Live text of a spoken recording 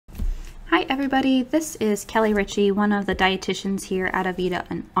Hi everybody, this is Kelly Ritchie, one of the dietitians here at Avita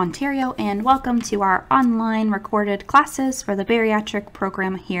in Ontario, and welcome to our online recorded classes for the bariatric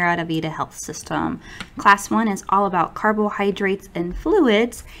program here at Avita Health System. Class 1 is all about carbohydrates and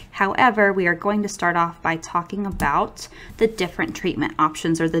fluids. However, we are going to start off by talking about the different treatment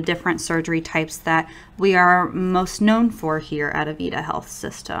options or the different surgery types that we are most known for here at Avita Health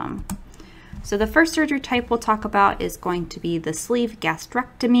System. So the first surgery type we'll talk about is going to be the sleeve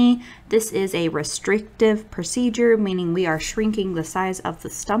gastrectomy. This is a restrictive procedure, meaning we are shrinking the size of the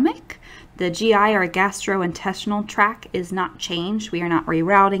stomach. The GI or gastrointestinal tract is not changed. We are not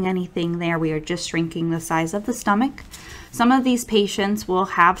rerouting anything there. We are just shrinking the size of the stomach. Some of these patients will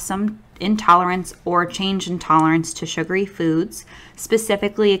have some intolerance or change in tolerance to sugary foods.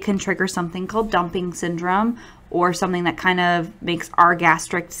 Specifically, it can trigger something called dumping syndrome, or something that kind of makes our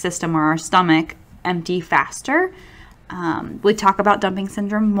gastric system or our stomach empty faster. We talk about dumping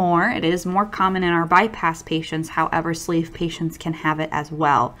syndrome more. It is more common in our bypass patients. However, sleeve patients can have it as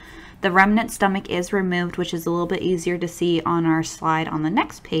well. The remnant stomach is removed, which is a little bit easier to see on our slide on the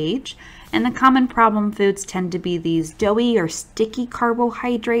next page. And the common problem foods tend to be these doughy or sticky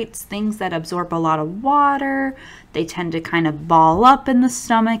carbohydrates, things that absorb a lot of water. They tend to kind of ball up in the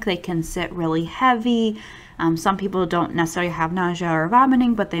stomach. They can sit really heavy. Some people don't necessarily have nausea or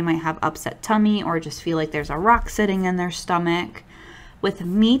vomiting, but they might have upset tummy or just feel like there's a rock sitting in their stomach. With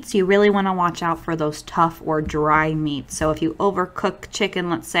meats, you really want to watch out for those tough or dry meats. So if you overcook chicken,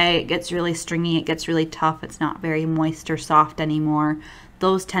 let's say, it gets really stringy, it gets really tough, it's not very moist or soft anymore.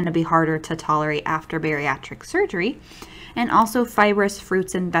 Those tend to be harder to tolerate after bariatric surgery. And also fibrous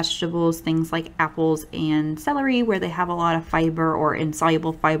fruits and vegetables, things like apples and celery, where they have a lot of fiber or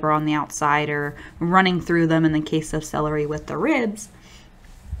insoluble fiber on the outside or running through them in the case of celery with the ribs.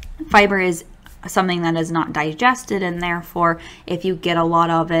 Fiber is something that is not digested, and therefore if you get a lot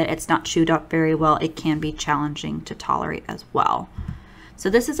of it, it's not chewed up very well. It can be challenging to tolerate as well. So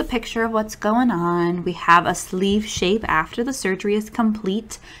this is a picture of what's going on. We have a sleeve shape after the surgery is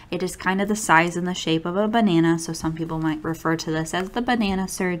complete. It is kind of the size and the shape of a banana, so some people might refer to this as the banana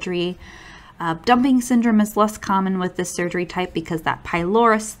surgery. Dumping syndrome is less common with this surgery type because that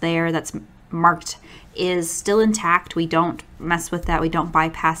pylorus there that's marked is still intact. We don't mess with that. We don't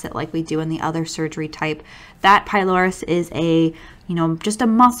bypass it like we do in the other surgery type. That pylorus is just a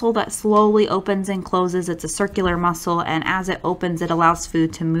muscle that slowly opens and closes. It's a circular muscle, and as it opens, it allows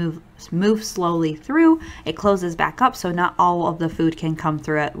food to move slowly through. It closes back up, so not all of the food can come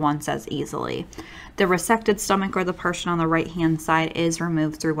through at once as easily. The resected stomach, or the portion on the right-hand side, is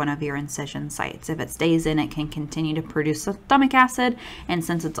removed through one of your incision sites. If it stays in, it can continue to produce stomach acid, and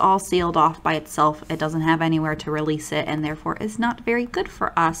since it's all sealed off by itself, it doesn't have anywhere to release it, and therefore is not very good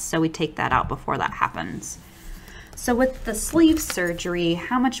for us, so we take that out before that happens. So with the sleeve surgery,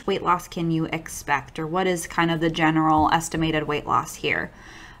 how much weight loss can you expect, or what is kind of the general estimated weight loss here?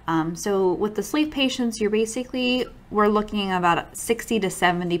 So with the sleeve patients, we're looking at about 60 to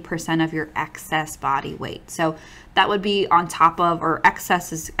 70% of your excess body weight. So that would be on top of, or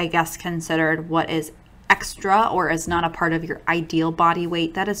excess is, I guess, considered what is extra or is not a part of your ideal body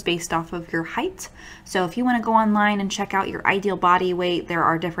weight. That is based off of your height. So if you want to go online and check out your ideal body weight, there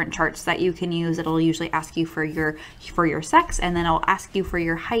are different charts that you can use. It'll usually ask you for your sex, and then it'll ask you for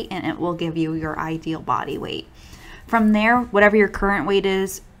your height, and it will give you your ideal body weight. From there, whatever your current weight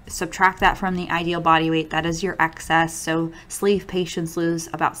is, subtract that from the ideal body weight. That is your excess. So sleeve patients lose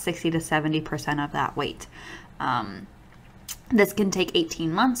about 60 to 70% of that weight. This can take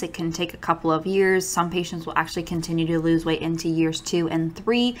 18 months. It can take a couple of years. Some patients will actually continue to lose weight into years 2 and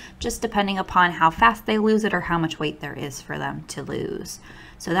 3, just depending upon how fast they lose it or how much weight there is for them to lose.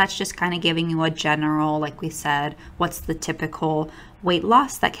 So that's just kind of giving you a general, like we said, what's the typical weight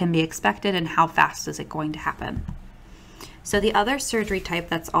loss that can be expected and how fast is it going to happen. So the other surgery type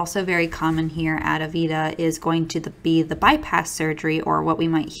that's also very common here at Avita is going to be the bypass surgery, or what we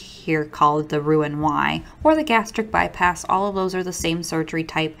might hear called the Roux-en-Y, or the gastric bypass. All of those are the same surgery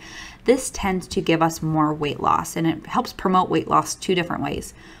type. This tends to give us more weight loss, and it helps promote weight loss 2 different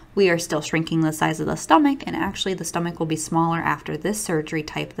ways. We are still shrinking the size of the stomach, and actually the stomach will be smaller after this surgery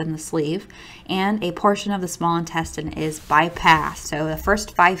type than the sleeve, and a portion of the small intestine is bypassed. So the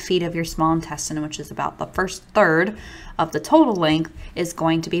first 5 feet of your small intestine, which is about the first third of the total length, is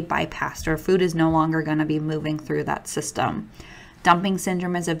going to be bypassed, or food is no longer going to be moving through that system. Dumping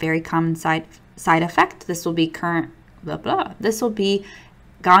syndrome is a very common side effect. This will be This will be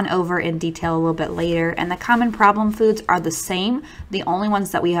gone over in detail a little bit later, and the common problem foods are the same. The only ones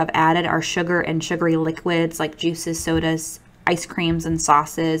that we have added are sugar and sugary liquids like juices, sodas, ice creams, and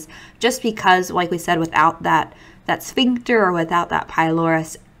sauces, just because, like we said, without that sphincter or without that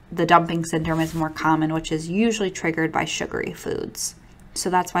pylorus, the dumping syndrome is more common, which is usually triggered by sugary foods. So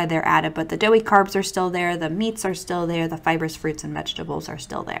that's why they're added, but the doughy carbs are still there, the meats are still there, the fibrous fruits and vegetables are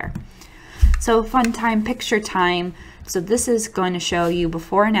still there. So fun time, picture time. So this is going to show you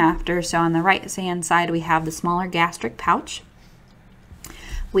before and after. So on the right hand side, we have the smaller gastric pouch.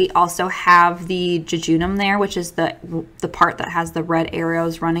 We also have the jejunum there, which is the part that has the red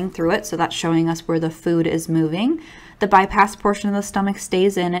arrows running through it. So that's showing us where the food is moving. The bypass portion of the stomach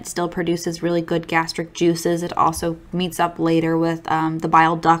stays in. It still produces really good gastric juices. It also meets up later with the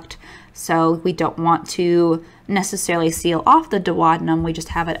bile duct. So we don't want to necessarily seal off the duodenum. We just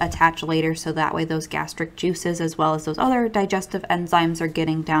have it attached later, so that way those gastric juices as well as those other digestive enzymes are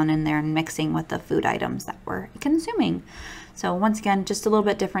getting down in there and mixing with the food items that we're consuming. So once again, just a little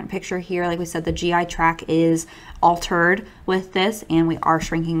bit different picture here. Like we said, the GI tract is altered with this, and we are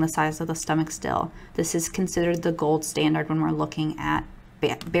shrinking the size of the stomach still. This is considered the gold standard when we're looking at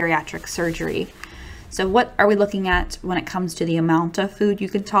bariatric surgery. So what are we looking at when it comes to the amount of food you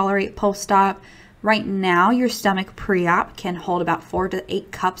can tolerate post-op? Right now, your stomach pre-op can hold about 4 to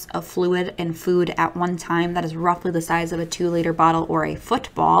 8 cups of fluid and food at one time. That is roughly the size of a 2-liter bottle or a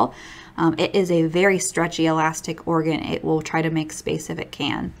football. It is a very stretchy, elastic organ. It will try to make space if it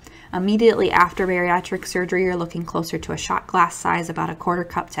can. Immediately after bariatric surgery, you're looking closer to a shot glass size, about a 1/4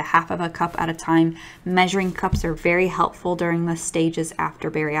 cup to 1/2 of a cup at a time. Measuring cups are very helpful during the stages after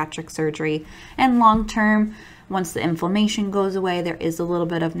bariatric surgery. And long term, once the inflammation goes away, there is a little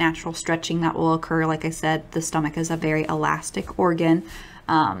bit of natural stretching that will occur. Like I said, the stomach is a very elastic organ.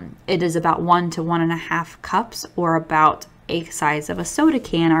 It is about 1 to 1.5 cups, or about a size of a soda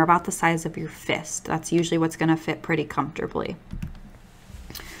can, or about the size of your fist. That's usually what's going to fit pretty comfortably.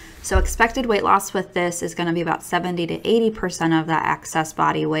 So expected weight loss with this is going to be about 70 to 80% of that excess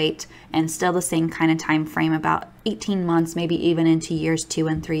body weight, and still the same kind of time frame, about 18 months, maybe even into years 2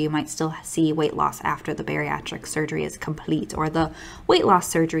 and 3, you might still see weight loss after the bariatric surgery is complete, or the weight loss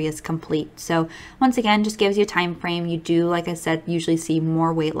surgery is complete. So once again, just gives you a time frame. You do, like I said, usually see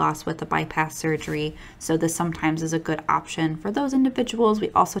more weight loss with the bypass surgery. So this sometimes is a good option for those individuals. We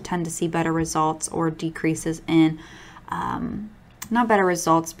also tend to see better results or decreases in not better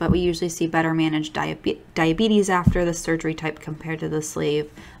results, but we usually see better managed diabetes after the surgery type compared to the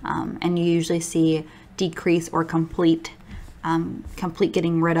sleeve. And you usually see decrease or complete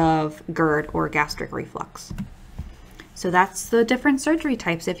getting rid of GERD or gastric reflux. So that's the different surgery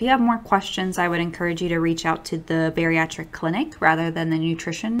types. If you have more questions, I would encourage you to reach out to the bariatric clinic rather than the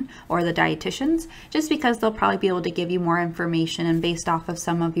nutrition or the dietitians, just because they'll probably be able to give you more information, and based off of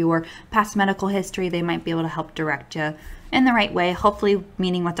some of your past medical history, they might be able to help direct you in the right way. Hopefully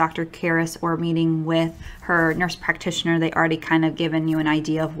meeting with Dr. Karis or meeting with her nurse practitioner, they already kind of given you an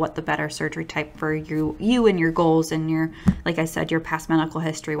idea of what the better surgery type for you and your goals and your, like I said, your past medical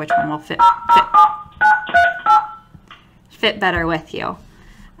history, which one will fit better with you.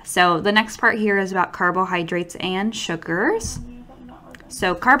 So the next part here is about carbohydrates and sugars.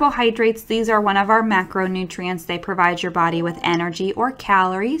 So carbohydrates, these are one of our macronutrients. They provide your body with energy or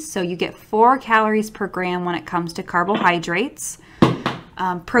calories. So you get 4 calories per gram when it comes to carbohydrates.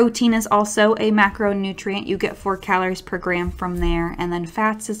 Protein is also a macronutrient. You get 4 calories per gram from there. And then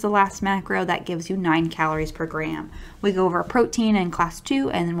fats is the last macro. That gives you 9 calories per gram. We go over protein in class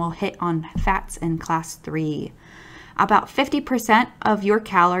 2, and then we'll hit on fats in class 3. About 50% of your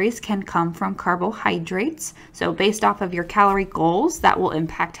calories can come from carbohydrates. So based off of your calorie goals, that will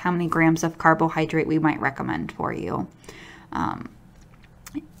impact how many grams of carbohydrate we might recommend for you.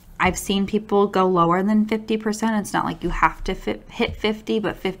 I've seen people go lower than 50%. It's not like you have to hit 50,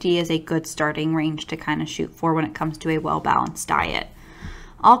 but 50 is a good starting range to kind of shoot for when it comes to a well-balanced diet.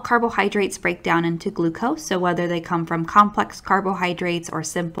 All carbohydrates break down into glucose, so whether they come from complex carbohydrates or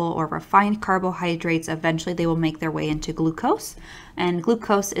simple or refined carbohydrates, eventually they will make their way into glucose, and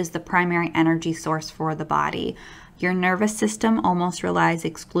glucose is the primary energy source for the body. Your nervous system almost relies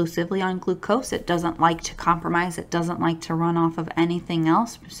exclusively on glucose. It doesn't like to compromise. It doesn't like to run off of anything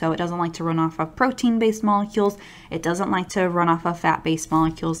else. So it doesn't like to run off of protein-based molecules. It doesn't like to run off of fat-based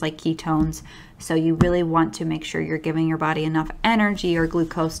molecules like ketones. So you really want to make sure you're giving your body enough energy or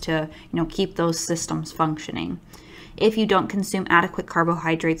glucose to, keep those systems functioning. If you don't consume adequate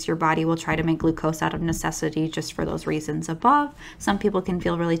carbohydrates, your body will try to make glucose out of necessity just for those reasons above. Some people can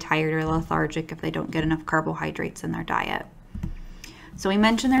feel really tired or lethargic if they don't get enough carbohydrates in their diet. So we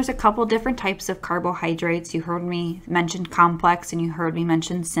mentioned there's a couple different types of carbohydrates. You heard me mention complex, and you heard me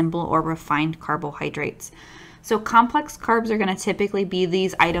mention simple or refined carbohydrates. So complex carbs are going to typically be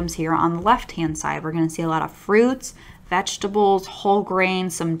these items here on the left-hand side. We're going to see a lot of fruits, vegetables, whole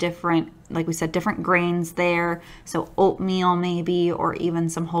grains, some different like we said, different grains there. So oatmeal maybe, or even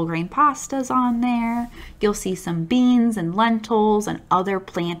some whole grain pastas on there. You'll see some beans and lentils and other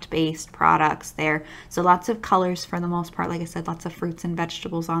plant-based products there. So lots of colors for the most part. Like I said, lots of fruits and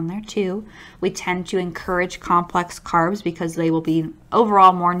vegetables on there too. We tend to encourage complex carbs because they will be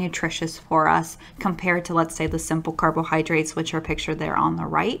overall more nutritious for us compared to, let's say, the simple carbohydrates, which are pictured there on the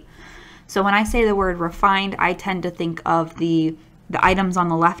right. So when I say the word refined, I tend to think of the items on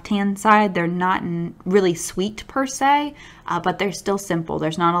the left-hand side. They're not really sweet per se, but they're still simple.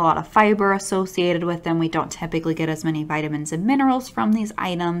 There's not a lot of fiber associated with them. We don't typically get as many vitamins and minerals from these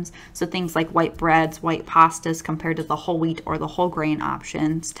items. So things like white breads, white pastas, compared to the whole wheat or the whole grain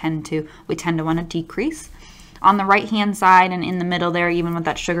options, we tend to want to decrease. On the right-hand side and in the middle there, even with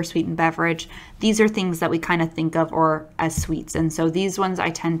that sugar-sweetened beverage, these are things that we kind of think of or as sweets. And so these ones I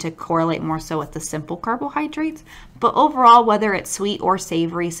tend to correlate more so with the simple carbohydrates. But overall, whether it's sweet or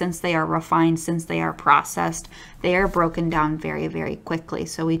savory, since they are refined, since they are processed, they are broken down very, very quickly.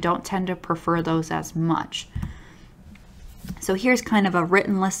 So we don't tend to prefer those as much. So here's kind of a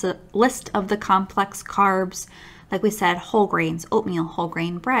written list of the complex carbs. Like we said, whole grains, oatmeal, whole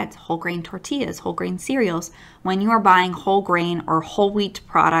grain breads, whole grain tortillas, whole grain cereals. When you are buying whole grain or whole wheat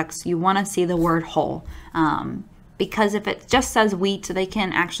products, you want to see the word whole. Because if it just says wheat, they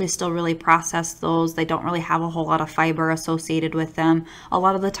can actually still really process those. They don't really have a whole lot of fiber associated with them. A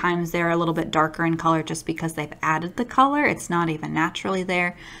lot of the times they're a little bit darker in color just because they've added the color. It's not even naturally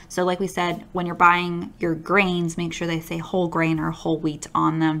there. So like we said, when you're buying your grains, make sure they say whole grain or whole wheat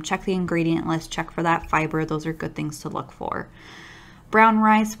on them. Check the ingredient list, check for that fiber. Those are good things to look for. Brown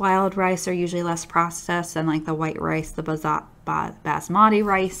rice, wild rice are usually less processed than like the white rice, the basmati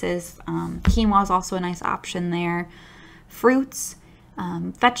rices. Quinoa is also a nice option there. Fruits,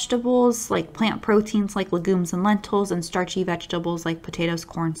 vegetables like plant proteins like legumes and lentils, and starchy vegetables like potatoes,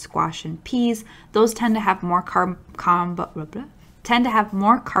 corn, squash, and peas. Those tend to have more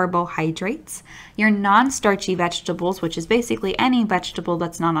carbohydrates. Your non-starchy vegetables, which is basically any vegetable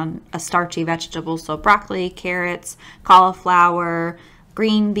that's not a starchy vegetable, so broccoli, carrots, cauliflower,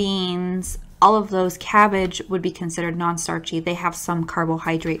 green beans, all of those, cabbage would be considered non-starchy. They have some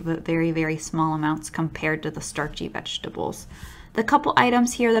carbohydrate, but very, very small amounts compared to the starchy vegetables. The couple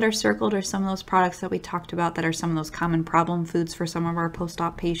items here that are circled are some of those products that we talked about that are some of those common problem foods for some of our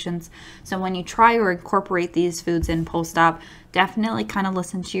post-op patients. So when you try or incorporate these foods in post-op, definitely kind of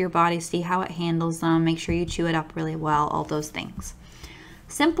listen to your body, see how it handles them, make sure you chew it up really well, all those things.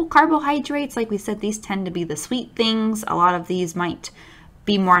 Simple carbohydrates, like we said, these tend to be the sweet things. A lot of these might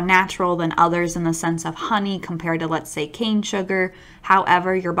be more natural than others in the sense of honey compared to, let's say, cane sugar.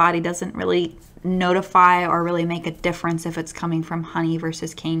 However, your body doesn't really notify or really make a difference if it's coming from honey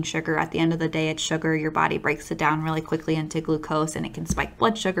versus cane sugar. At the end of the day, it's sugar. Your body breaks it down really quickly into glucose, and it can spike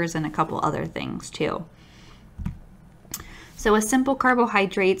blood sugars and a couple other things too. So with simple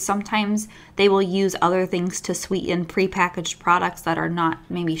carbohydrates, sometimes they will use other things to sweeten prepackaged products that are not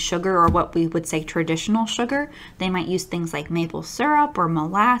maybe sugar or what we would say traditional sugar. They might use things like maple syrup or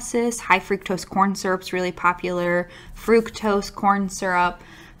molasses. High fructose corn syrup's really popular. Fructose corn syrup,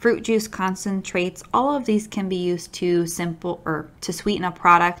 fruit juice concentrates. All of these can be used to sweeten a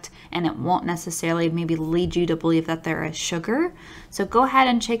product, and it won't necessarily maybe lead you to believe that there is sugar. So go ahead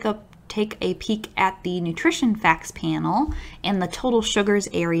and take a peek at the nutrition facts panel. In the total sugars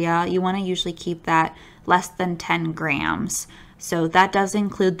area, you want to usually keep that less than 10 grams. So that does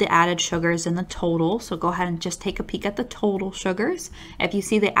include the added sugars in the total. So go ahead and just take a peek at the total sugars. If you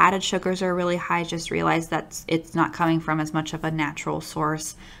see the added sugars are really high, just realize that it's not coming from as much of a natural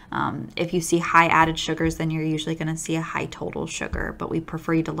source. If you see high added sugars, then you're usually going to see a high total sugar, but we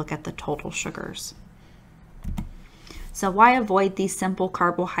prefer you to look at the total sugars. So why avoid these simple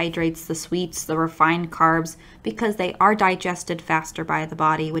carbohydrates, the sweets, the refined carbs? Because they are digested faster by the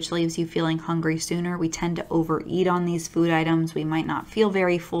body, which leaves you feeling hungry sooner. We tend to overeat on these food items. We might not feel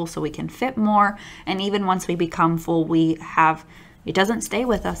very full, so we can fit more. And even once we become full, it doesn't stay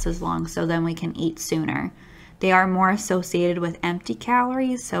with us as long, so then we can eat sooner. They are more associated with empty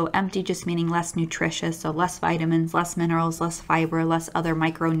calories, so empty just meaning less nutritious, so less vitamins, less minerals, less fiber, less other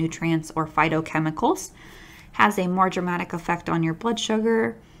micronutrients or phytochemicals. Has a more dramatic effect on your blood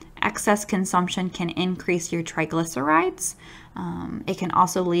sugar. Excess consumption can increase your triglycerides. It can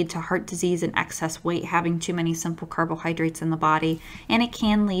also lead to heart disease and excess weight, having too many simple carbohydrates in the body, and it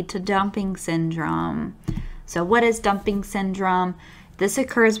can lead to dumping syndrome. So what is dumping syndrome? This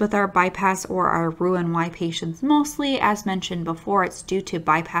occurs with our bypass or our Roux-en-Y patients mostly. As mentioned before, it's due to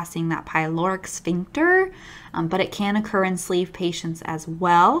bypassing that pyloric sphincter, but it can occur in sleeve patients as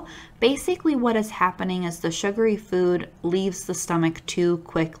well. Basically, what is happening is the sugary food leaves the stomach too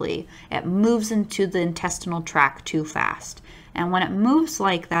quickly. It moves into the intestinal tract too fast. And when it moves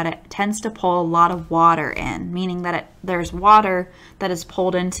like that, it tends to pull a lot of water in, meaning that there's water that is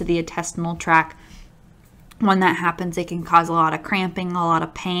pulled into the intestinal tract. When that happens, it can cause a lot of cramping, a lot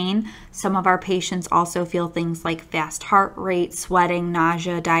of pain. Some of our patients also feel things like fast heart rate, sweating,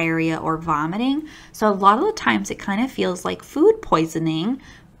 nausea, diarrhea, or vomiting. So a lot of the times it kind of feels like food poisoning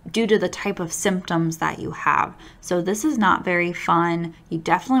due to the type of symptoms that you have. So this is not very fun. You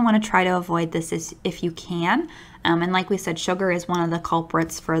definitely want to try to avoid this if you can. And like we said, sugar is one of the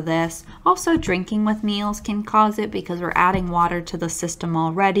culprits for this. Also, drinking with meals can cause it because we're adding water to the system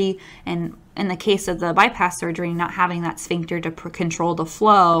already. And in the case of the bypass surgery, not having that sphincter to control the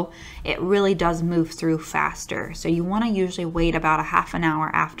flow, it really does move through faster. So you want to usually wait about a half an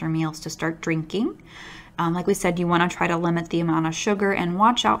hour after meals to start drinking. Like we said, you want to try to limit the amount of sugar and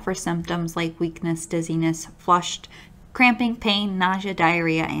watch out for symptoms like weakness, dizziness, flushed, cramping, pain, nausea,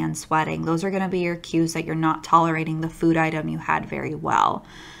 diarrhea, and sweating. Those are going to be your cues that you're not tolerating the food item you had very well.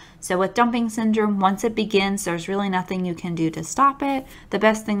 So with dumping syndrome, once it begins, there's really nothing you can do to stop it. The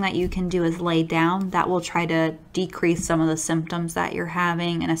best thing that you can do is lay down. That will try to decrease some of the symptoms that you're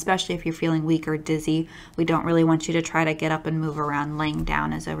having, and especially if you're feeling weak or dizzy, we don't really want you to try to get up and move around. Laying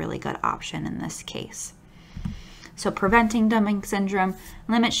down is a really good option in this case. So preventing dumping syndrome,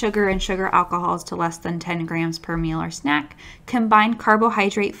 limit sugar and sugar alcohols to less than 10 grams per meal or snack. Combine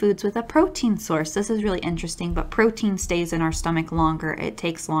carbohydrate foods with a protein source. This is really interesting, but protein stays in our stomach longer. It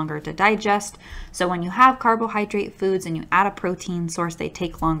takes longer to digest. So when you have carbohydrate foods and you add a protein source, they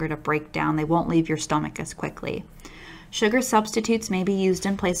take longer to break down. They won't leave your stomach as quickly. Sugar substitutes may be used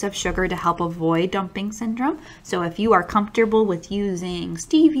in place of sugar to help avoid dumping syndrome. So if you are comfortable with using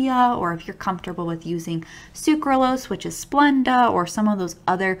stevia, or if you're comfortable with using sucralose, which is Splenda, or some of those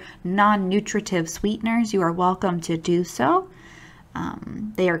other non-nutritive sweeteners, you are welcome to do so.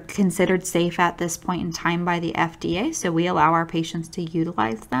 They are considered safe at this point in time by the FDA, so we allow our patients to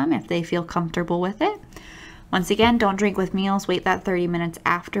utilize them if they feel comfortable with it. Once again, don't drink with meals. Wait that 30 minutes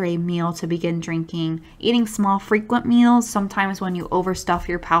after a meal to begin drinking. Eating small, frequent meals. Sometimes when you overstuff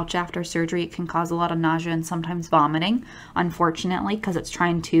your pouch after surgery, it can cause a lot of nausea and sometimes vomiting, unfortunately, because it's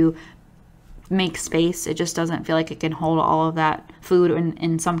trying to make space. It just doesn't feel like it can hold all of that food, and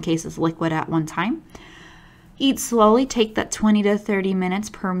in some cases liquid, at one time. Eat slowly. Take that 20 to 30 minutes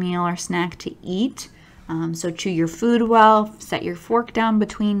per meal or snack to eat. So chew your food well. Set your fork down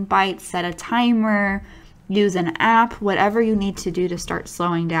between bites. Set a timer. Use an app. Whatever you need to do to start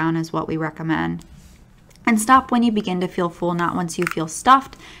slowing down is what we recommend. And stop when you begin to feel full, not once you feel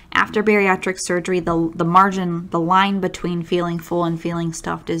stuffed. After bariatric surgery, the line between feeling full and feeling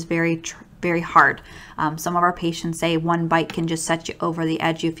stuffed is very hard. Some of our patients say one bite can just set you over the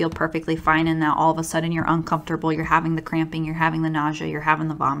edge. You feel perfectly fine, and now all of a sudden you're uncomfortable. You're having the cramping, you're having the nausea, you're having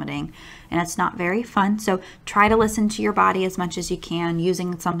the vomiting, and it's not very fun. So try to listen to your body as much as you can.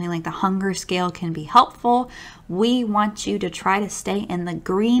 Using something like the hunger scale can be helpful. We want you to try to stay in the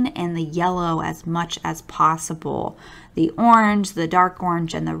green and the yellow as much as possible. The orange, the dark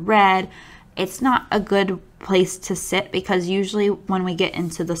orange, and the red, it's not a good place to sit, because usually when we get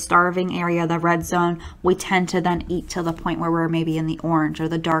into the starving area, the red zone, we tend to then eat to the point where we're maybe in the orange or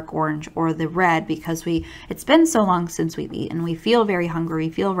the dark orange or the red, because it's been so long since we've eaten. We feel very hungry,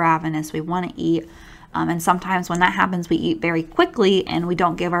 we feel ravenous, we want to eat. And sometimes when that happens, we eat very quickly and we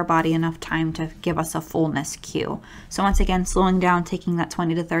don't give our body enough time to give us a fullness cue. So once again, slowing down, taking that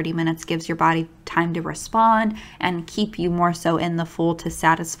 20 to 30 minutes gives your body time to respond and keep you more so in the full to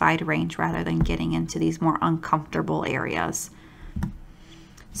satisfied range rather than getting into these more uncomfortable areas.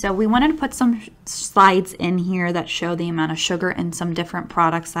 So we wanted to put some slides in here that show the amount of sugar in some different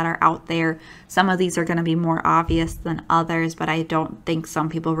products that are out there. Some of these are going to be more obvious than others, but I don't think some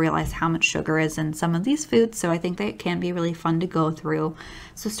people realize how much sugar is in some of these foods, so I think that it can be really fun to go through.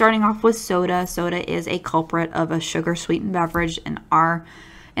 So starting off with soda. Soda is a culprit of a sugar-sweetened beverage in our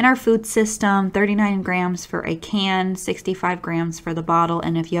food system. 39 grams for a can, 65 grams for the bottle,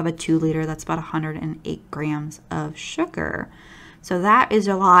 and if you have a 2-liter, that's about 108 grams of sugar. So that is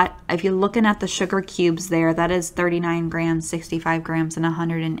a lot. If you're looking at the sugar cubes there, that is 39 grams, 65 grams, and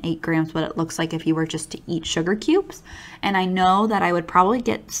 108 grams, what it looks like if you were just to eat sugar cubes. And I know that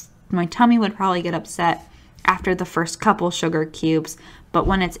my tummy would probably get upset after the first couple sugar cubes. But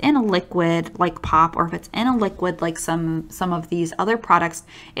when it's in a liquid like pop, or if it's in a liquid like some of these other products,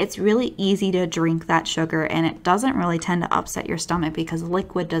 it's really easy to drink that sugar, and it doesn't really tend to upset your stomach because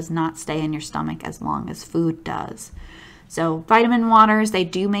liquid does not stay in your stomach as long as food does. So vitamin waters, they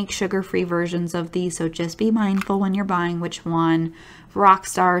do make sugar-free versions of these, so just be mindful when you're buying which one.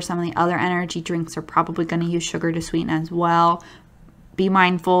 Rockstar, some of the other energy drinks are probably going to use sugar to sweeten as well. Be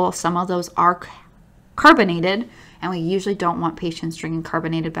mindful, some of those are carbonated, and we usually don't want patients drinking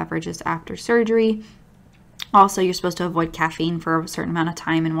carbonated beverages after surgery. Also, you're supposed to avoid caffeine for a certain amount of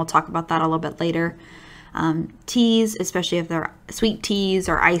time, and we'll talk about that a little bit later. Teas, especially if they're sweet teas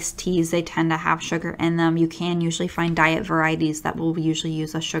or iced teas, they tend to have sugar in them. You can usually find diet varieties that will usually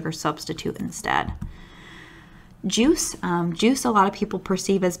use a sugar substitute instead. Juice. Juice a lot of people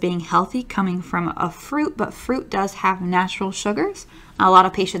perceive as being healthy coming from a fruit, but fruit does have natural sugars. A lot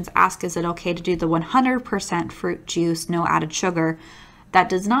of patients ask, is it okay to do the 100% fruit juice, no added sugar? That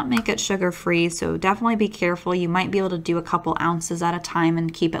does not make it sugar-free, so definitely be careful. You might be able to do a couple ounces at a time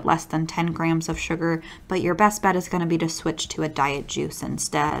and keep it less than 10 grams of sugar, but your best bet is going to be to switch to a diet juice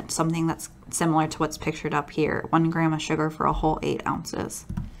instead, something that's similar to what's pictured up here, 1 gram of sugar for a whole 8 ounces.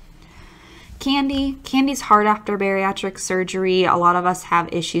 Candy. Candy's hard after bariatric surgery. A lot of us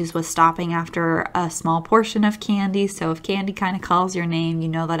have issues with stopping after a small portion of candy. So if candy kind of calls your name, you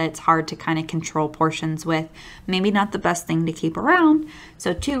know that it's hard to kind of control portions with. Maybe not the best thing to keep around.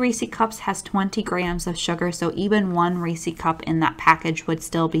 So 2 Reese cups has 20 grams of sugar. So even 1 Reese cup in that package would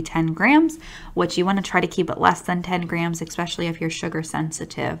still be 10 grams, which you want to try to keep it less than 10 grams, especially if you're sugar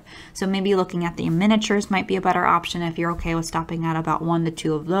sensitive. So maybe looking at the miniatures might be a better option. If you're okay with stopping at about 1 to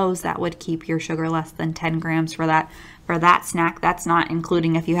 2 of those, that would keep your sugar less than 10 grams for that snack. That's not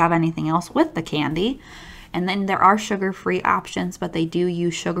including if you have anything else with the candy. And then there are sugar-free options, but they do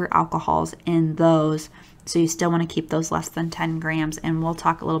use sugar alcohols in those. So you still want to keep those less than 10 grams. And we'll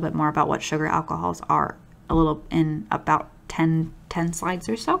talk a little bit more about what sugar alcohols are in about 10 slides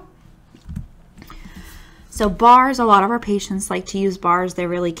or so. So bars, a lot of our patients like to use bars. They're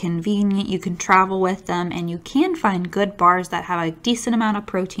really convenient. You can travel with them, and you can find good bars that have a decent amount of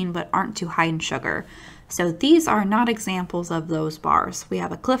protein but aren't too high in sugar. So these are not examples of those bars. We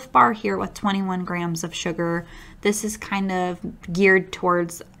have a Cliff Bar here with 21 grams of sugar. This is kind of geared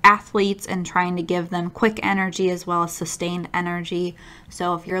towards athletes and trying to give them quick energy as well as sustained energy.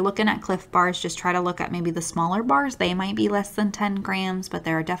 So if you're looking at Cliff Bars, just try to look at maybe the smaller bars. They might be less than 10 grams, but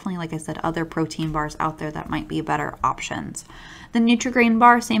there are definitely, like I said, other protein bars out there that might be better options. The Nutri-Grain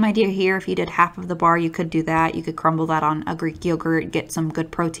bar, same idea here. If you did half of the bar, you could do that. You could crumble that on a Greek yogurt, get some good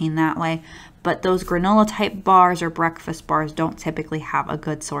protein that way. But those granola type bars or breakfast bars don't typically have a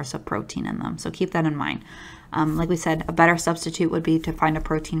good source of protein in them. So keep that in mind. Like we said, a better substitute would be to find a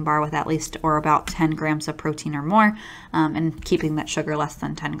protein bar with at least or about 10 grams of protein or more, and keeping that sugar less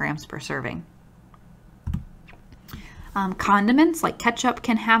than 10 grams per serving. Condiments like ketchup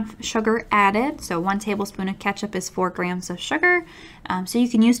can have sugar added. So 1 tablespoon of ketchup is 4 grams of sugar. So you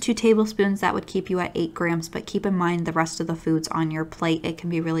can use 2 tablespoons. That would keep you at 8 grams, but keep in mind the rest of the foods on your plate. It can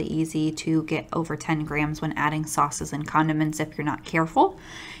be really easy to get over 10 grams when adding sauces and condiments if you're not careful.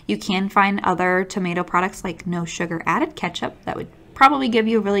 You can find other tomato products like no sugar added ketchup that would probably give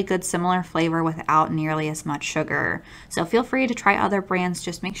you a really good similar flavor without nearly as much sugar. So feel free to try other brands.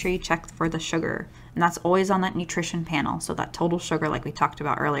 Just make sure you check for the sugar. And that's always on that nutrition panel. So that total sugar like we talked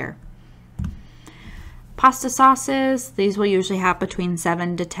about earlier. Pasta sauces, these will usually have between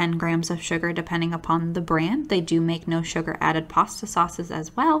 7 to 10 grams of sugar depending upon the brand. They do make no sugar added pasta sauces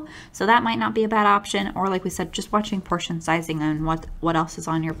as well. So that might not be a bad option. Or like we said, just watching portion sizing and what else is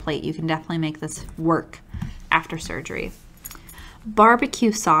on your plate. You can definitely make this work after surgery.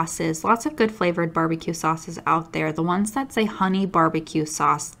 Barbecue sauces, lots of good flavored barbecue sauces out there. The ones that say honey barbecue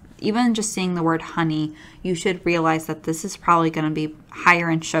sauce, even just seeing the word honey, you should realize that this is probably going to be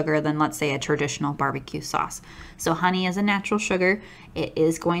higher in sugar than, let's say, a traditional barbecue sauce. So honey is a natural sugar. It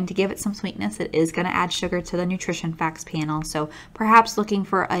is going to give it some sweetness. It is going to add sugar to the nutrition facts panel. So perhaps looking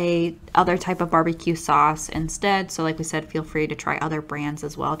for a other type of barbecue sauce instead. So like we said, feel free to try other brands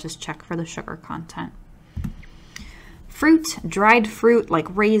as well. Just check for the sugar content. Fruit, dried fruit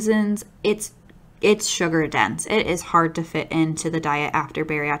like raisins, it's sugar dense. It is hard to fit into the diet after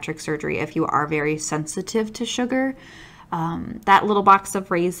bariatric surgery if you are very sensitive to sugar. That little box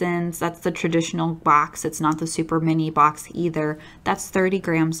of raisins, that's the traditional box. It's not the super mini box either. That's 30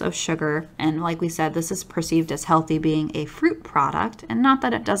 grams of sugar. And like we said, this is perceived as healthy being a fruit product. And not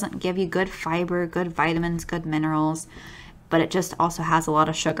that it doesn't give you good fiber, good vitamins, good minerals, but it just also has a lot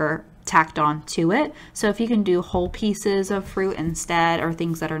of sugar tacked on to it. So if you can do whole pieces of fruit instead, or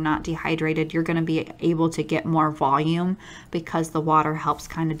things that are not dehydrated, you're going to be able to get more volume because the water helps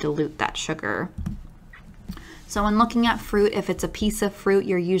kind of dilute that sugar. So when looking at fruit, if it's a piece of fruit,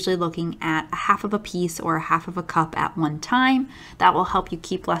 you're usually looking at a half of a piece or a half of a cup at one time. That will help you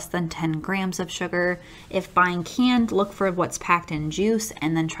keep less than 10 grams of sugar. If buying canned, look for what's packed in juice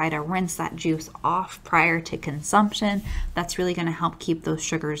and then try to rinse that juice off prior to consumption. That's really going to help keep those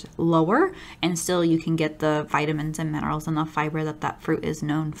sugars lower, and still you can get the vitamins and minerals and the fiber that fruit is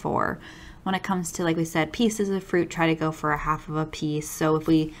known for. When it comes to, like we said, pieces of fruit, try to go for a half of a piece. So if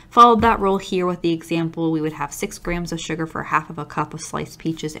we followed that rule here with the example, we would have 6 grams of sugar for half of a cup of sliced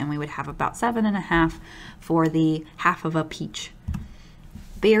peaches, and we would have about 7.5 for the half of a peach.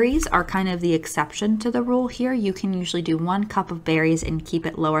 Berries are kind of the exception to the rule here. You can usually do 1 cup of berries and keep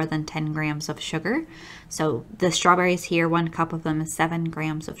it lower than 10 grams of sugar. So the strawberries here, 1 cup of them is 7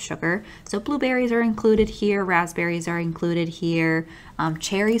 grams of sugar. So blueberries are included here, raspberries are included here.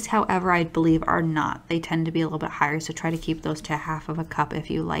 Cherries, however, I believe are not. They tend to be a little bit higher, so try to keep those to half of a cup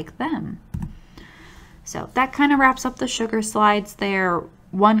if you like them. So that kind of wraps up the sugar slides there.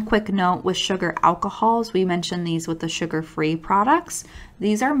 One quick note with sugar alcohols, we mentioned these with the sugar-free products.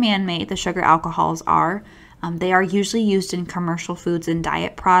 These are man-made, the sugar alcohols are. They are usually used in commercial foods and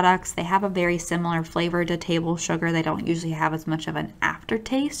diet products. They have a very similar flavor to table sugar. They don't usually have as much of an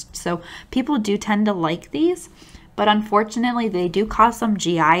aftertaste. So people do tend to like these, but unfortunately they do cause some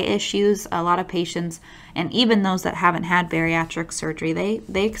GI issues. A lot of patients, and even those that haven't had bariatric surgery,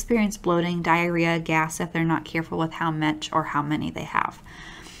 they experience bloating, diarrhea, gas if they're not careful with how much or how many they have.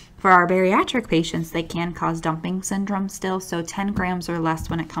 For our bariatric patients, they can cause dumping syndrome still, so 10 grams or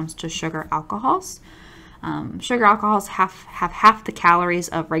less when it comes to sugar alcohols. Sugar alcohols have half the calories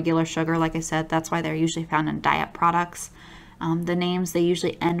of regular sugar. Like I said, that's why they're usually found in diet products. The names, they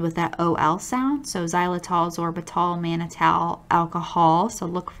usually end with that OL sound, so xylitol, sorbitol, mannitol, alcohol, so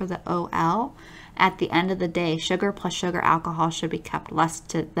look for the OL. At the end of the day, sugar plus sugar alcohol should be kept less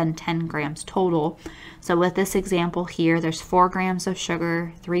than 10 grams total. So with this example here, there's 4 grams of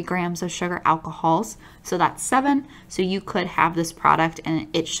sugar, 3 grams of sugar alcohols, so that's 7. So you could have this product and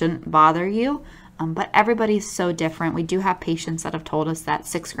it shouldn't bother you. But everybody's so different. We do have patients that have told us that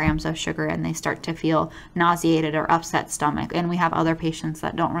 6 grams of sugar and they start to feel nauseated or upset stomach. And we have other patients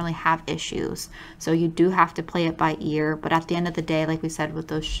that don't really have issues. So you do have to play it by ear. But at the end of the day, like we said, with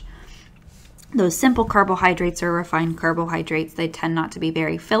those simple carbohydrates or refined carbohydrates, they tend not to be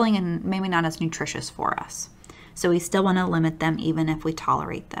very filling and maybe not as nutritious for us. So we still want to limit them even if we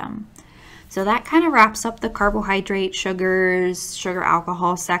tolerate them. So that kind of wraps up the carbohydrate, sugars, sugar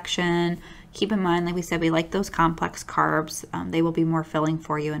alcohol section. Keep in mind, like we said, we like those complex carbs. They will be more filling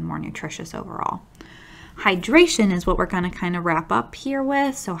for you and more nutritious overall. Hydration is what we're going to kind of wrap up here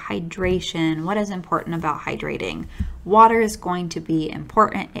with. So hydration, what is important about hydrating? Water is going to be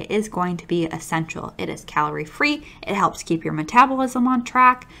important. It is going to be essential. It is calorie free. It helps keep your metabolism on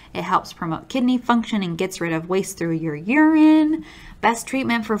track. It helps promote kidney function and gets rid of waste through your urine. Best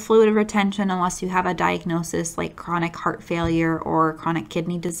treatment for fluid retention, unless you have a diagnosis like chronic heart failure or chronic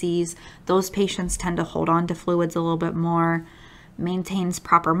kidney disease, those patients tend to hold on to fluids a little bit more. Maintains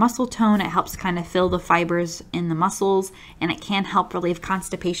proper muscle tone. It helps kind of fill the fibers in the muscles, and it can help relieve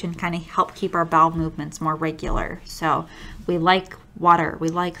constipation, kind of help keep our bowel movements more regular. So we like water. We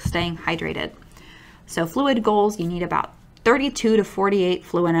like staying hydrated. So fluid goals, you need about 32 to 48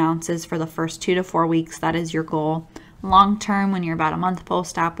 fluid ounces for the first 2 to 4 weeks. That is your goal. Long term, when you're about a month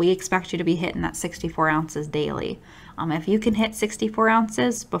post-op, we expect you to be hitting that 64 ounces daily. If you can hit 64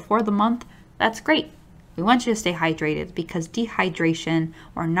 ounces before the month, that's great. We want you to stay hydrated because dehydration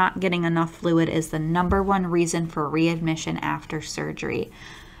or not getting enough fluid is the #1 reason for readmission after surgery.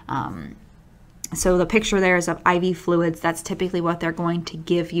 So the picture there is of IV fluids. That's typically what they're going to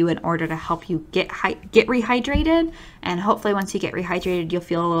give you in order to help you get rehydrated. And hopefully once you get rehydrated, you'll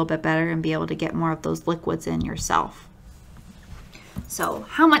feel a little bit better and be able to get more of those liquids in yourself. So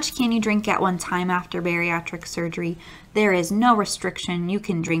how much can you drink at one time after bariatric surgery? There is no restriction. You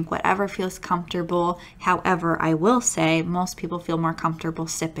can drink whatever feels comfortable. However, I will say most people feel more comfortable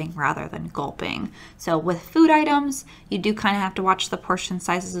sipping rather than gulping. So with food items, you do kind of have to watch the portion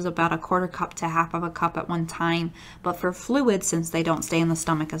sizes, about 1/4 cup to half of a cup at one time. But for fluids, since they don't stay in the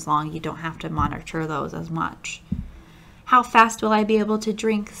stomach as long, you don't have to monitor those as much. How fast will I be able to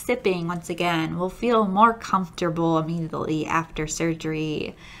drink? Sipping, once again, will feel more comfortable immediately after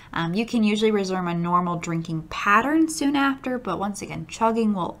surgery. You can usually resume a normal drinking pattern soon after, but once again,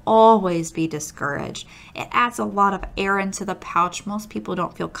 chugging will always be discouraged. It adds a lot of air into the pouch. Most people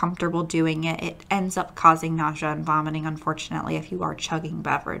don't feel comfortable doing it. It ends up causing nausea and vomiting, unfortunately, if you are chugging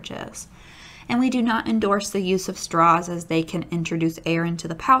beverages. And we do not endorse the use of straws as they can introduce air into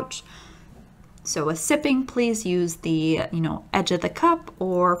the pouch. So with sipping, please use the edge of the cup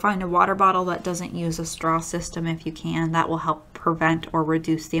or find a water bottle that doesn't use a straw system if you can. That will help prevent or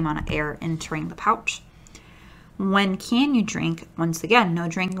reduce the amount of air entering the pouch. When can you drink? Once again, no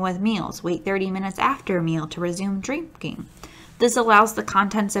drinking with meals. Wait 30 minutes after a meal to resume drinking. This allows the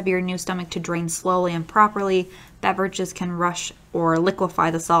contents of your new stomach to drain slowly and properly. Beverages can rush or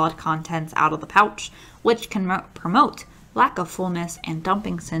liquefy the solid contents out of the pouch, which can promote lack of fullness and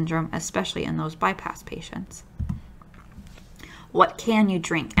dumping syndrome, especially in those bypass patients. What can you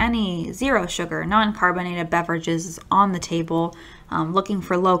drink? Any zero sugar, non-carbonated beverages is on the table. Looking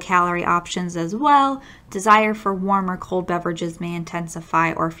for low-calorie options as well. Desire for warm or cold beverages may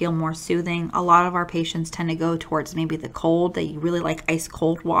intensify or feel more soothing. A lot of our patients tend to go towards maybe the cold. They really like ice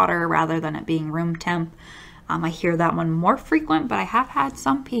cold water rather than it being room temp. I hear that one more frequent, but I have had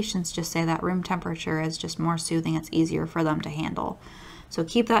some patients just say that room temperature is just more soothing. It's easier for them to handle. So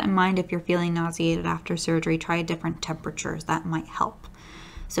keep that in mind if you're feeling nauseated after surgery. Try different temperatures. That might help.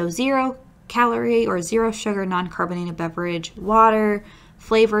 So 0 calorie or 0 sugar non-carbonated beverage, water,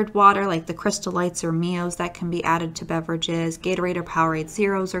 flavored water like the Crystal Lights or Mios that can be added to beverages. Gatorade or Powerade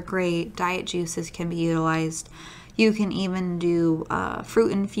Zeros are great. Diet juices can be utilized. You can even do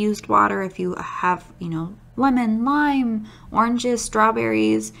fruit-infused water if you have, lemon, lime, oranges,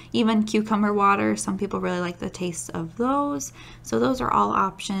 strawberries, even cucumber water. Some people really like the taste of those. So those are all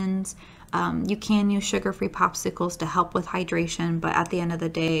options. You can use sugar-free popsicles to help with hydration, but at the end of the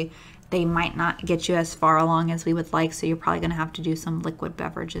day, they might not get you as far along as we would like, so you're probably going to have to do some liquid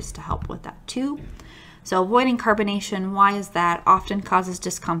beverages to help with that too. So avoiding carbonation, why is that? Often causes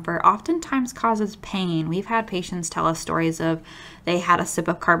discomfort, oftentimes causes pain. We've had patients tell us stories of they had a sip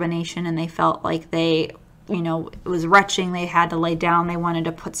of carbonation and they felt like they, it was retching. They had to lay down. They wanted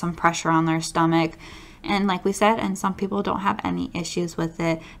to put some pressure on their stomach. And like we said, and some people don't have any issues with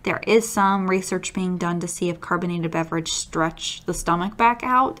it. There is some research being done to see if carbonated beverage stretch the stomach back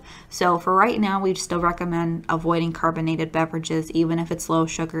out. So for right now, we still recommend avoiding carbonated beverages, even if it's low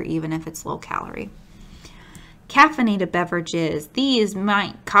sugar, even if it's low calorie. Caffeinated beverages, these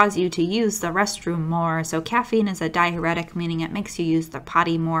might cause you to use the restroom more. So caffeine is a diuretic, meaning it makes you use the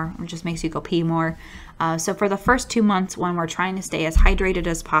potty more, or just makes you go pee more. So for the first 2 months when we're trying to stay as hydrated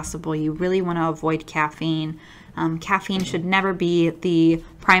as possible, you really want to avoid caffeine. Caffeine should never be the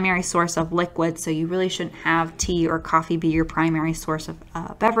primary source of liquid, so you really shouldn't have tea or coffee be your primary source of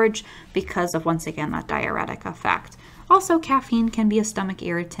beverage because of, once again, that diuretic effect. Also, caffeine can be a stomach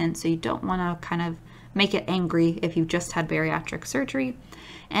irritant, so you don't want to kind of make it angry if you just had bariatric surgery.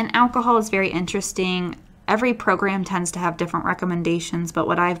 And alcohol is very interesting. Every program tends to have different recommendations, but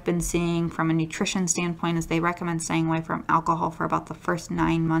what I've been seeing from a nutrition standpoint is they recommend staying away from alcohol for about the first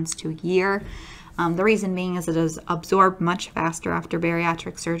 9 months to a year. The reason being is it is absorbed much faster after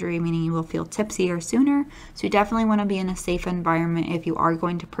bariatric surgery, meaning you will feel tipsier sooner. So you definitely want to be in a safe environment if you are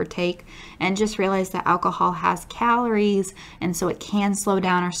going to partake. And just realize that alcohol has calories, and so it can slow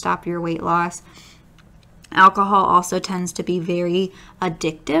down or stop your weight loss. Alcohol also tends to be very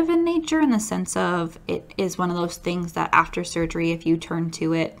addictive in nature, in the sense of it is one of those things that after surgery, if you turn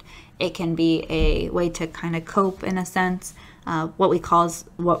to it, it can be a way to kind of cope in a sense.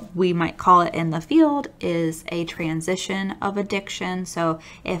 What we might call it in the field is a transition of addiction. So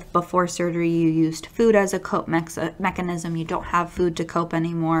if before surgery you used food as a cope mechanism, you don't have food to cope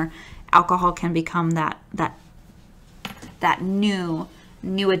anymore, alcohol can become that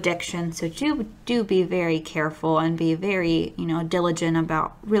new addiction. So do be very careful and be very diligent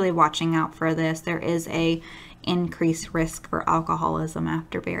about really watching out for this. There is a increased risk for alcoholism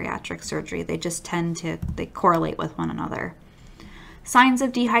after bariatric surgery. They just they correlate with one another. Signs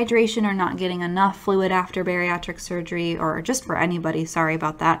of dehydration are not getting enough fluid after bariatric surgery, or just for anybody, sorry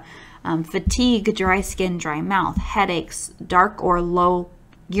about that. Fatigue, dry skin, dry mouth, headaches, dark or low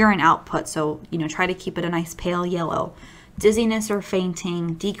urine output. So try to keep it a nice pale yellow. Dizziness or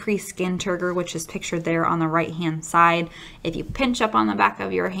fainting, decreased skin turgor, which is pictured there on the right hand side. If you pinch up on the back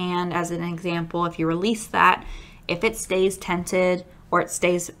of your hand as an example, if you release that, if it stays tented or it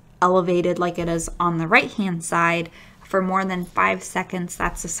stays elevated like it is on the right hand side for more than 5 seconds,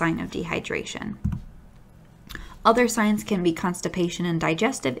 that's a sign of dehydration. Other signs can be constipation and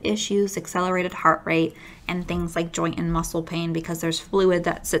digestive issues, accelerated heart rate, and things like joint and muscle pain because there's fluid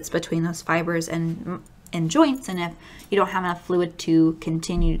that sits between those fibers and joints, and if you don't have enough fluid to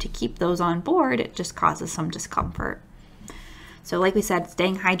continue to keep those on board, it just causes some discomfort. So like we said,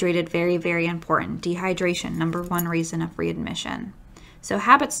 staying hydrated, very, very important. Dehydration, #1 reason of readmission. So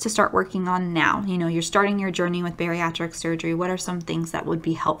habits to start working on now. You know, you're starting your journey with bariatric surgery. What are some things that would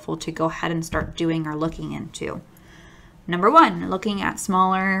be helpful to go ahead and start doing or looking into? #1, looking at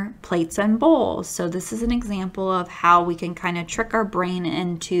smaller plates and bowls. So this is an example of how we can kind of trick our brain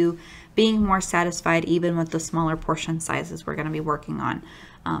into being more satisfied even with the smaller portion sizes we're going to be working on.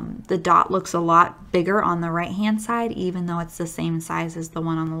 The dot looks a lot bigger on the right hand side, even though it's the same size as the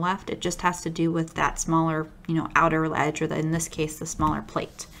one on the left. It just has to do with that smaller, outer edge, or in this case, the smaller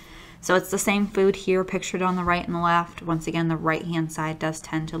plate. So it's the same food here pictured on the right and the left. Once again, the right hand side does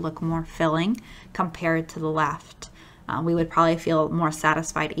tend to look more filling compared to the left. We would probably feel more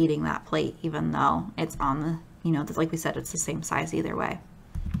satisfied eating that plate, even though it's on the, like we said, it's the same size either way.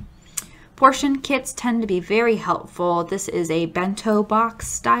 Portion kits tend to be very helpful. This is a bento box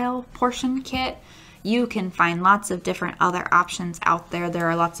style portion kit. You can find lots of different other options out there. There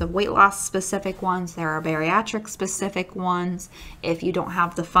are lots of weight loss specific ones. There are bariatric specific ones. If you don't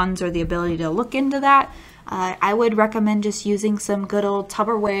have the funds or the ability to look into that, I would recommend just using some good old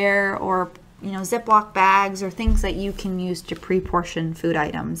Tupperware or Ziploc bags or things that you can use to pre-portion food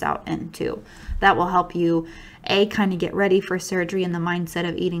items out into. That will help you kind of get ready for surgery in the mindset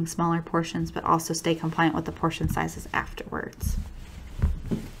of eating smaller portions, but also stay compliant with the portion sizes afterwards.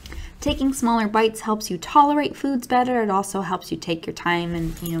 Taking smaller bites helps you tolerate foods better. It also helps you take your time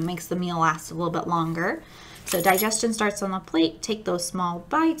and makes the meal last a little bit longer. So digestion starts on the plate. Take those small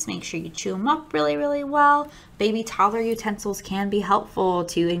bites. Make sure you chew them up really, really well. Baby toddler utensils can be helpful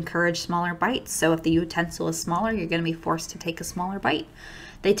to encourage smaller bites. So if the utensil is smaller, you're going to be forced to take a smaller bite.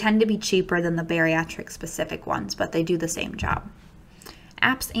 They tend to be cheaper than the bariatric specific ones, but they do the same job.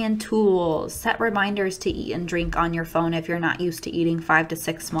 Apps and tools. Set reminders to eat and drink on your phone if you're not used to eating 5 to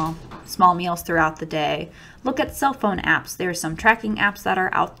 6 small meals throughout the day. Look at cell phone apps. There are some tracking apps that are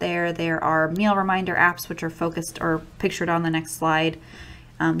out there. There are meal reminder apps which are focused or pictured on the next slide.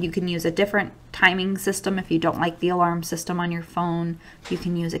 You can use a different timing system if you don't like the alarm system on your phone. You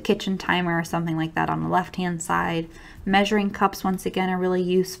can use a kitchen timer or something like that on the left-hand side. Measuring cups, once again, are really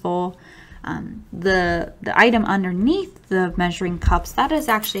useful. The item underneath the measuring cups, that is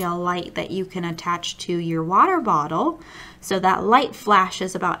actually a light that you can attach to your water bottle. So that light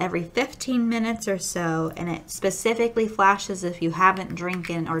flashes about every 15 minutes or so, and it specifically flashes if you haven't drank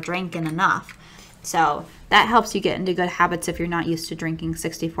enough. So that helps you get into good habits if you're not used to drinking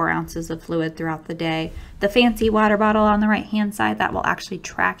 64 ounces of fluid throughout the day. The fancy water bottle on the right hand side, that will actually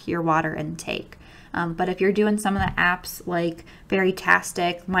track your water intake. But if you're doing some of the apps like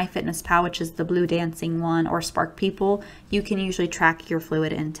Bariatric, MyFitnessPal, which is the blue dancing one, or Spark People, you can usually track your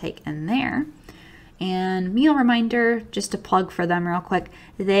fluid intake in there. And Meal Reminder, just to plug for them real quick,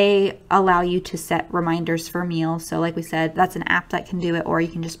 they allow you to set reminders for meals. So like we said, that's an app that can do it, or you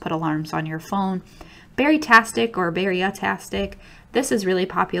can just put alarms on your phone. Bariatric or Bariatric, this is really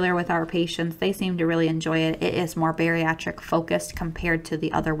popular with our patients. They seem to really enjoy it. It is more bariatric focused compared to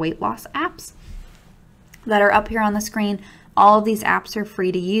the other weight loss apps that are up here on the screen. All of these apps are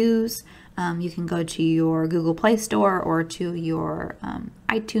free to use. You can go to your Google Play Store or to your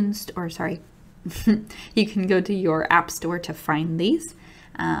iTunes, or sorry, you can go to your App Store to find these.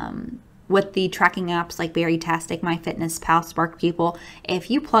 With the tracking apps like Bariatric, MyFitnessPal, Spark People, if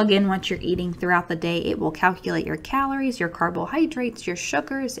you plug in what you're eating throughout the day, it will calculate your calories, your carbohydrates, your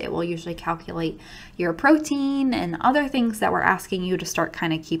sugars. It will usually calculate your protein and other things that we're asking you to start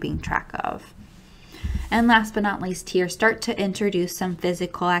kind of keeping track of. And last but not least here, start to introduce some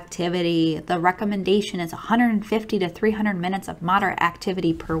physical activity. The recommendation is 150 to 300 minutes of moderate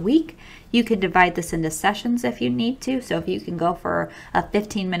activity per week. You can divide this into sessions if you need to. So if you can go for a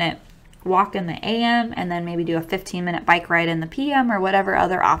 15-minute walk in the AM and then maybe do a 15-minute bike ride in the PM, or whatever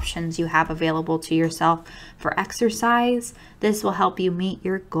other options you have available to yourself for exercise, this will help you meet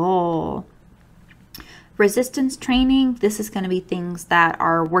your goal. Resistance training, this is going to be things that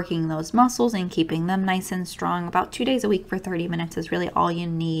are working those muscles and keeping them nice and strong. About 2 days a week for 30 minutes is really all you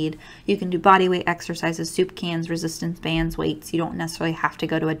need. You can do body weight exercises, soup cans, resistance bands, weights. You don't necessarily have to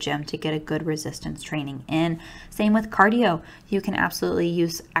go to a gym to get a good resistance training in. Same with cardio. You can absolutely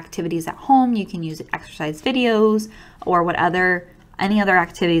use activities at home. You can use exercise videos or any other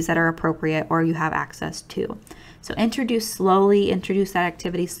activities that are appropriate or you have access to. So introduce that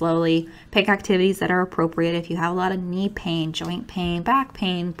activity slowly. Pick activities that are appropriate. If you have a lot of knee pain, joint pain, back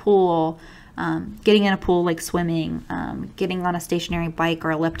pain, pool, getting in a pool like swimming, getting on a stationary bike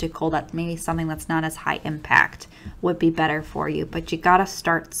or elliptical, that maybe something that's not as high impact would be better for you. But you got to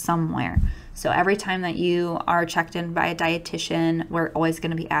start somewhere. So every time that you are checked in by a dietitian, we're always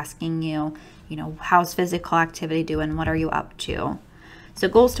going to be asking you, how's physical activity doing? What are you up to? So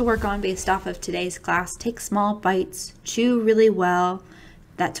goals to work on based off of today's class: take small bites, chew really well,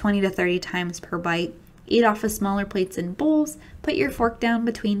 that 20 to 30 times per bite, eat off of smaller plates and bowls, put your fork down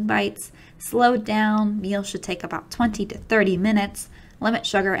between bites, slow down, meals should take about 20 to 30 minutes, limit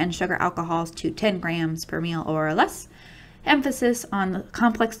sugar and sugar alcohols to 10 grams per meal or less. Emphasis on the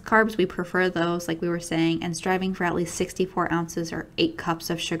complex carbs, we prefer those like we were saying, and striving for at least 64 ounces or 8 cups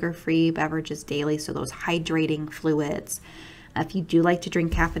of sugar-free beverages daily, so those hydrating fluids. If you do like to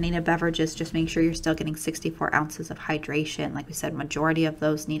drink caffeinated beverages, just make sure you're still getting 64 ounces of hydration. Like we said, majority of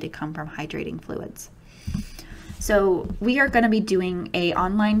those need to come from hydrating fluids. So we are going to be doing an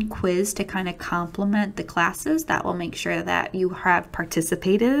online quiz to kind of complement the classes. That will make sure that you have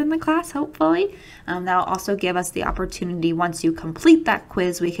participated in the class, hopefully. That'll also give us the opportunity, once you complete that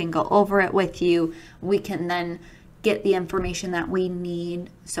quiz, we can go over it with you. We can then get the information that we need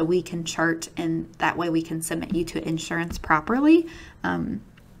so we can chart, and that way we can submit you to insurance properly.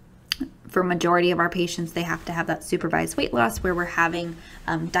 For majority of our patients, they have to have that supervised weight loss where we're having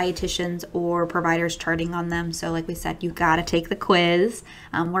dietitians or providers charting on them. So like we said, you got to take the quiz.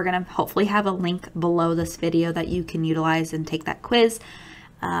 We're going to hopefully have a link below this video that you can utilize and take that quiz.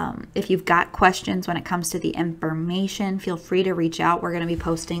 If you've got questions when it comes to the information, feel free to reach out. We're going to be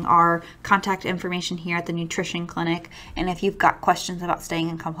posting our contact information here at the nutrition clinic. And if you've got questions about staying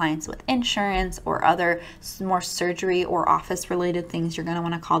in compliance with insurance or other more surgery or office related things, you're going to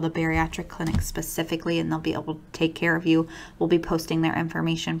want to call the bariatric clinic specifically, and they'll be able to take care of you. We'll be posting their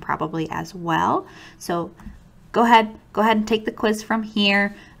information probably as well. So go ahead and take the quiz from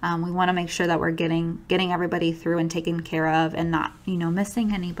here. We want to make sure that we're getting everybody through and taken care of, and not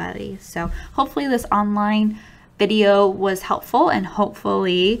missing anybody. So hopefully this online video was helpful, and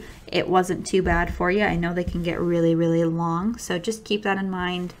hopefully it wasn't too bad for you. I know they can get really, really long, so just keep that in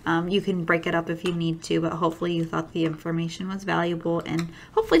mind. You can break it up if you need to, but hopefully you thought the information was valuable, and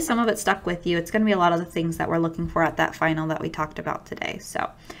hopefully some of it stuck with you. It's going to be a lot of the things that we're looking for at that final that we talked about today.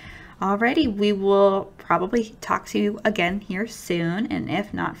 So alrighty, we will probably talk to you again here soon, and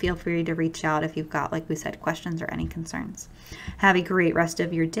if not, feel free to reach out if you've got, like we said, questions or any concerns. Have a great rest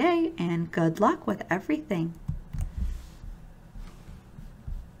of your day, and good luck with everything.